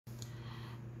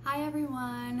Hi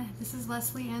everyone, this is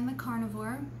LesleyAnn the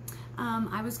Carnivore.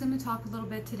 I was going to talk a little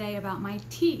bit today about my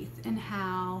teeth and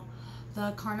how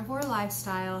the carnivore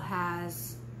lifestyle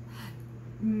has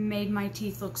made my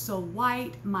teeth look so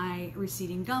white, my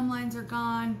receding gum lines are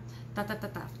gone,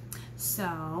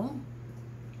 So,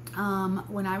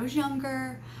 when I was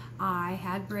younger, I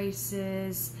had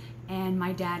braces and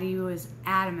my daddy was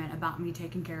adamant about me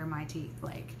taking care of my teeth.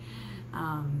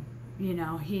 You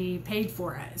know, he paid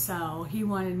for it, so he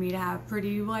wanted me to have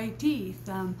pretty white teeth.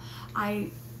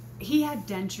 He had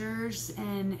dentures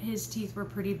and his teeth were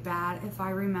pretty bad, if I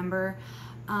remember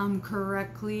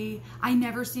correctly. I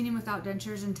never seen him without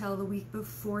dentures until the week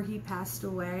before he passed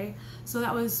away, so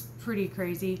that was pretty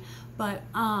crazy. But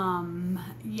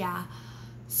yeah,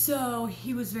 so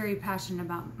he was very passionate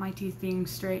about my teeth being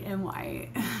straight and white.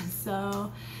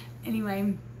 So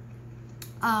anyway,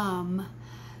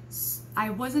 I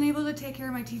wasn't able to take care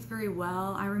of my teeth very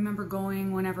well. I remember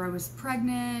going whenever I was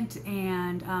pregnant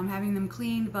and having them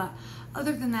cleaned, but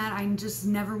other than that, I just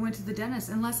never went to the dentist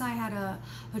unless I had a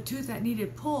tooth that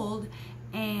needed pulled,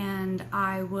 and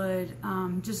I would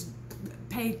just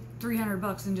pay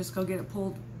 $300 and just go get it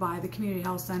pulled by the community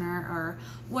health center or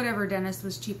whatever dentist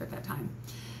was cheap at that time.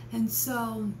 And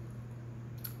so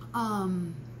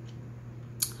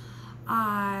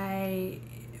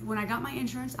when I got my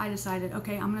insurance, I decided,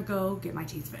 okay, I'm gonna go get my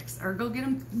teeth fixed or go get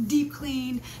them deep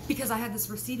cleaned, because I had this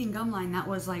receding gum line that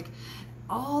was like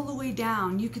all the way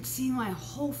down. You could see my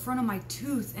whole front of my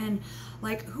tooth, and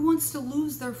like, who wants to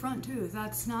lose their front tooth?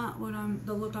 That's not what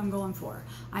the look I'm going for.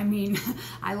 I mean,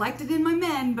 I liked it in my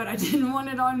men, but I didn't want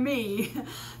it on me.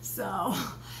 So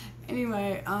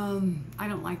anyway, I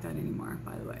don't like that anymore,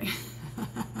 by the way.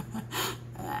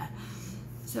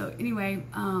 So anyway,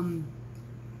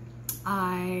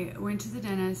 I went to the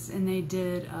dentist and they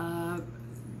did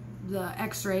the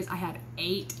x-rays. I had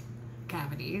 8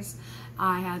 cavities.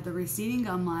 I had the receding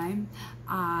gum line.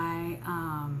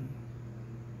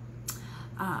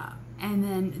 And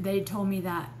then they told me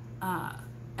that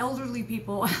elderly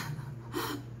people,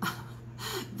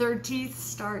 their teeth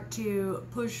start to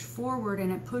push forward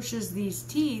and it pushes these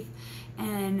teeth,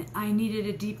 and I needed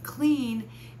a deep clean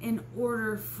in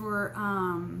order for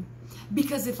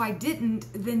because if I didn't,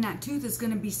 then that tooth is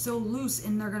going to be so loose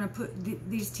and they're going to put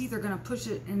these teeth are going to push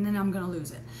it, and then I'm going to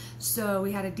lose it. So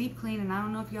we had a deep clean, and I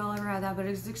don't know if y'all ever had that, but it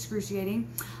was excruciating.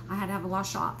 I had to have a lot of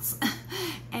shots.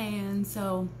 And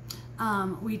so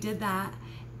we did that,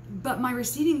 but my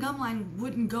receding gum line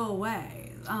wouldn't go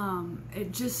away.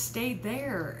 It just stayed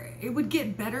there. It would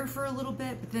get better for a little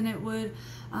bit, but then it would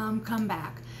come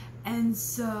back. And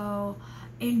so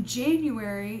in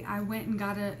January, I went and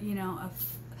got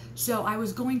so I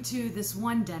was going to this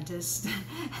one dentist.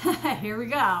 Here we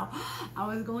go. I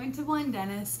was going to one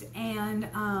dentist,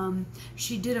 and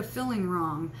she did a filling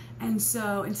wrong. And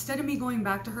so instead of me going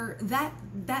back to her,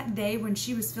 that day when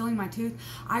she was filling my tooth,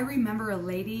 I remember a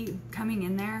lady coming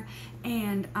in there,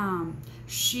 and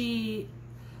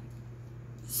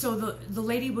so the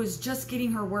lady was just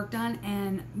getting her work done,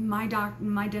 and my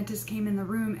dentist came in the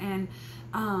room,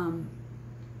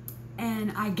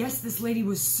 and I guess this lady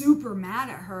was super mad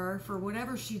at her for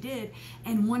whatever she did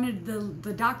and wanted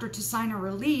the doctor to sign a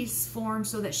release form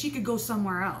so that she could go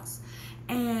somewhere else.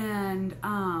 And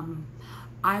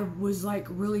I was like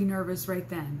really nervous right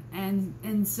then.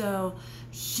 And so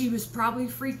she was probably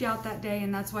freaked out that day,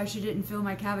 and that's why she didn't fill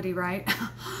my cavity right.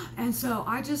 And so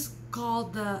I just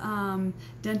called the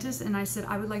dentist and I said,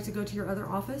 I would like to go to your other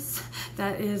office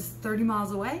that is 30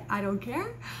 miles away. I don't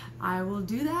care. I will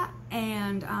do that.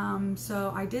 And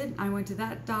so I did. I went to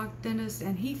that dentist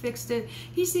and he fixed it.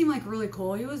 He seemed like really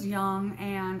cool. He was young,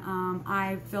 and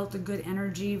I felt a good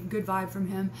energy, good vibe from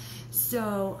him.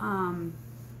 So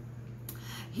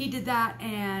he did that,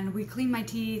 and we cleaned my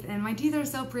teeth, and my teeth are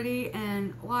so pretty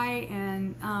and white,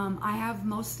 and I have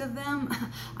most of them.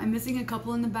 I'm missing a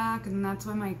couple in the back, and that's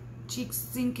why my cheeks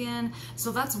sink in.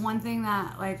 So that's one thing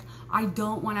that like I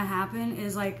don't want to happen,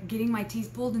 is like getting my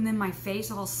teeth pulled and then my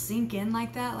face all sink in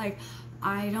like that. Like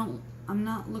I'm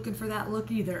not looking for that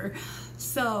look either.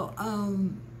 So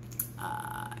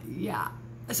yeah.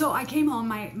 So I came home,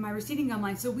 my receding gum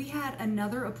line. So we had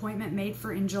another appointment made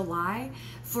for in July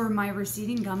for my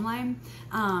receding gum line,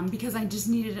 because I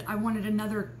wanted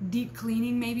another deep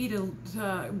cleaning, maybe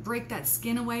to break that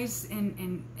skin away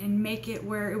and make it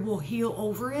where it will heal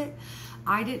over it.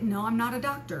 I didn't know. I'm not a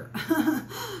doctor.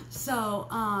 So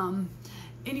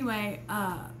anyway,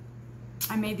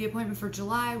 I made the appointment for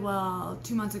July. Well,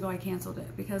 2 months ago I canceled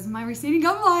it because my receding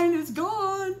gum line is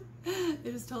gone. It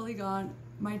is totally gone.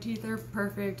 My teeth are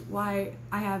perfect, white.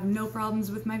 I have no problems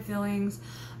with my fillings.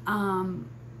 I'm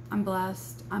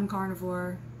blessed. I'm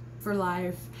carnivore. for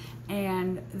life,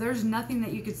 and there's nothing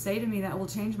that you could say to me that will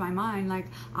change my mind. Like,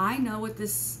 I know what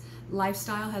this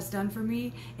lifestyle has done for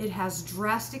me. It has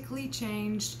drastically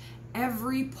changed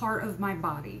every part of my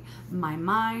body, my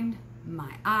mind,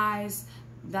 my eyes.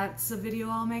 That's a video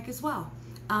I'll make as well.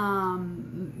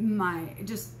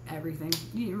 Just everything.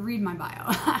 You read my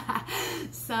bio.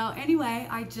 So anyway,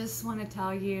 I just want to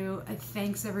tell you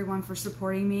thanks everyone for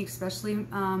supporting me, especially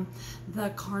the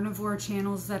carnivore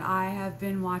channels that I have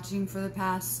been watching for the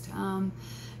past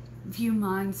few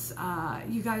months.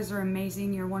 You guys are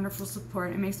amazing. Your wonderful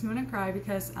support. It makes me want to cry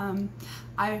because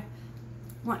I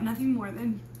want nothing more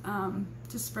than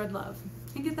to spread love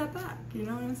and get that back. You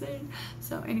know what I'm saying?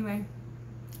 So anyway.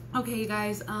 Okay, you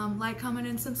guys, like, comment,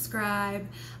 and subscribe.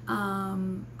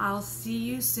 I'll see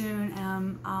you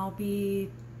soon. I'll be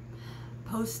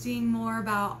posting more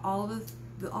about all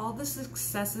the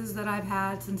successes that I've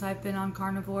had since I've been on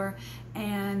carnivore,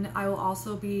 and I will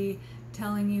also be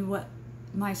telling you what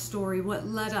my story, what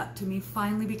led up to me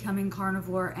finally becoming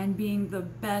carnivore and being the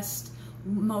best,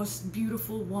 most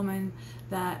beautiful woman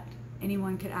that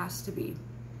anyone could ask to be.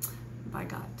 By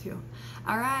God, too.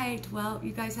 All right, well,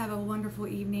 you guys have a wonderful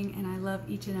evening, and I love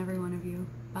each and every one of you.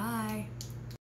 Bye.